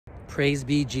Praise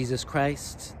be Jesus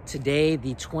Christ. Today,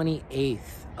 the 28th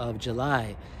of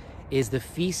July, is the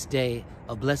feast day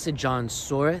of Blessed John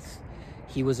Soreth.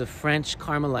 He was a French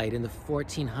Carmelite in the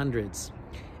 1400s,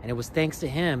 and it was thanks to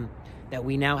him that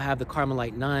we now have the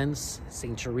Carmelite nuns,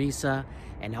 St. Teresa,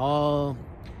 and all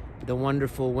the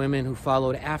wonderful women who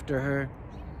followed after her,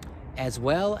 as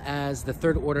well as the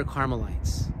Third Order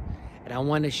Carmelites. And I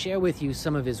want to share with you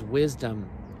some of his wisdom.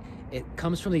 It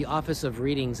comes from the Office of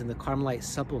Readings in the Carmelite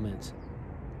Supplement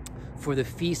for the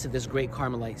feast of this great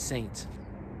Carmelite saint.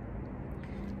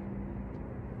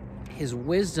 His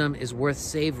wisdom is worth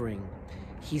savoring.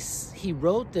 He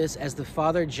wrote this as the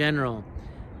Father General,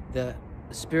 the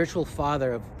spiritual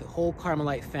father of the whole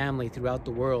Carmelite family throughout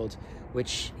the world,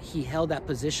 which he held that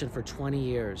position for 20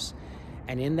 years.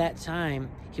 And in that time,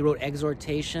 he wrote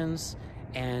exhortations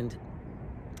and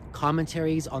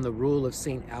commentaries on the rule of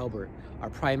St. Albert, our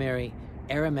primary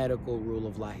arithmetical rule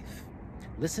of life.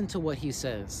 Listen to what he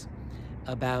says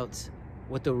about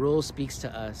what the rule speaks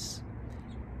to us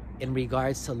in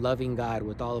regards to loving God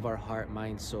with all of our heart,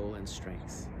 mind, soul, and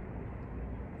strength.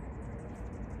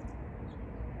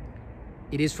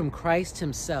 It is from Christ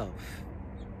himself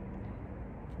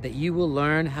that you will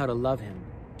learn how to love him.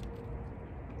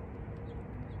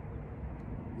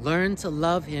 Learn to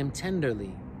love him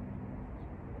tenderly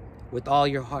with all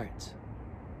your heart.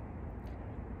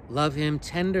 Love him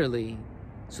tenderly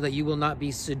so that you will not be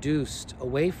seduced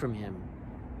away from him.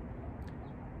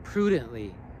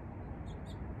 Prudently,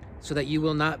 so that you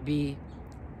will not be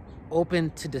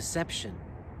open to deception.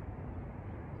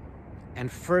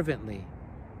 And fervently,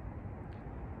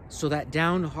 so that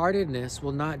downheartedness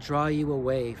will not draw you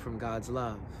away from God's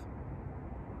love.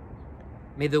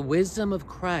 May the wisdom of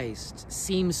Christ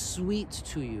seem sweet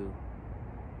to you,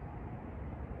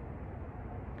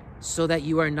 so that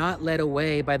you are not led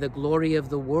away by the glory of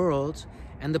the world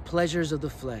and the pleasures of the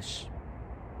flesh.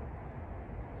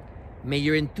 May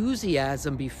your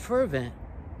enthusiasm be fervent,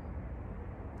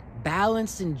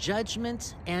 balanced in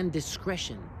judgment and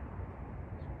discretion.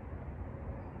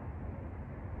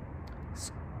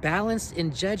 Balanced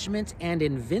in judgment and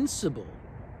invincible,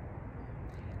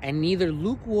 and neither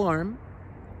lukewarm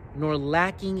nor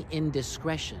lacking in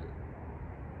discretion.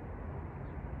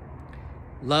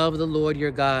 Love the Lord your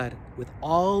God with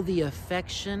all the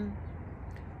affection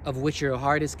of which your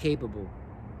heart is capable.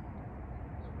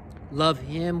 Love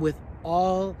him with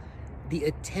all the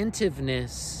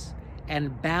attentiveness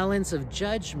and balance of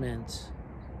judgment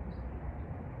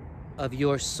of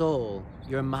your soul,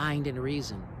 your mind, and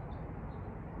reason.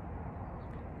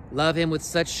 Love him with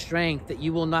such strength that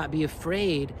you will not be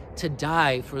afraid to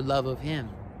die for love of him.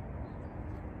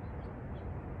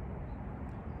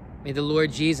 May the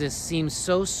Lord Jesus seem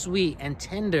so sweet and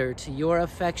tender to your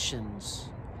affections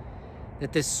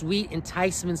that the sweet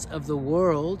enticements of the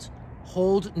world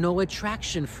hold no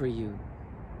attraction for you.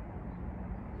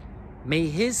 May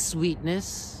his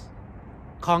sweetness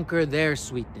conquer their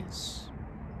sweetness.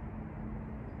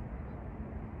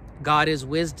 God is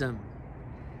wisdom,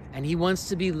 and he wants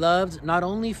to be loved not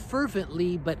only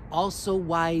fervently, but also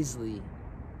wisely.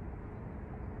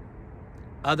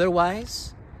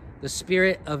 Otherwise, the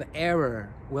spirit of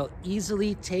error will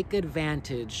easily take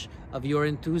advantage of your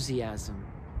enthusiasm.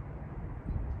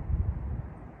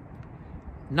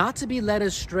 Not to be led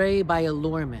astray by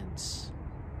allurements.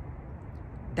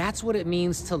 That's what it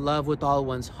means to love with all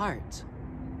one's heart.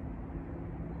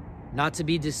 Not to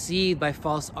be deceived by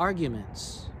false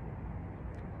arguments.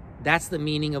 That's the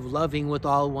meaning of loving with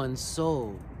all one's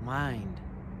soul, mind.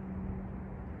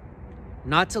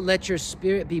 Not to let your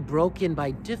spirit be broken by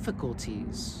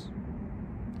difficulties.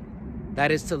 That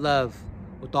is to love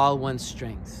with all one's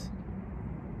strength.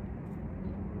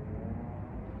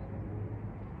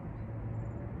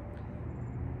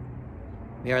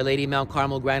 May Our Lady Mount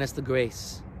Carmel grant us the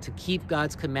grace to keep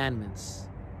God's commandments,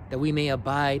 that we may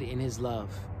abide in his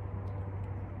love,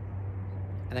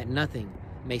 and that nothing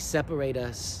may separate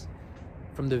us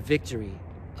from the victory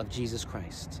of Jesus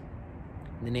Christ.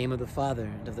 In the name of the Father,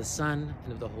 and of the Son,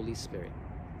 and of the Holy Spirit.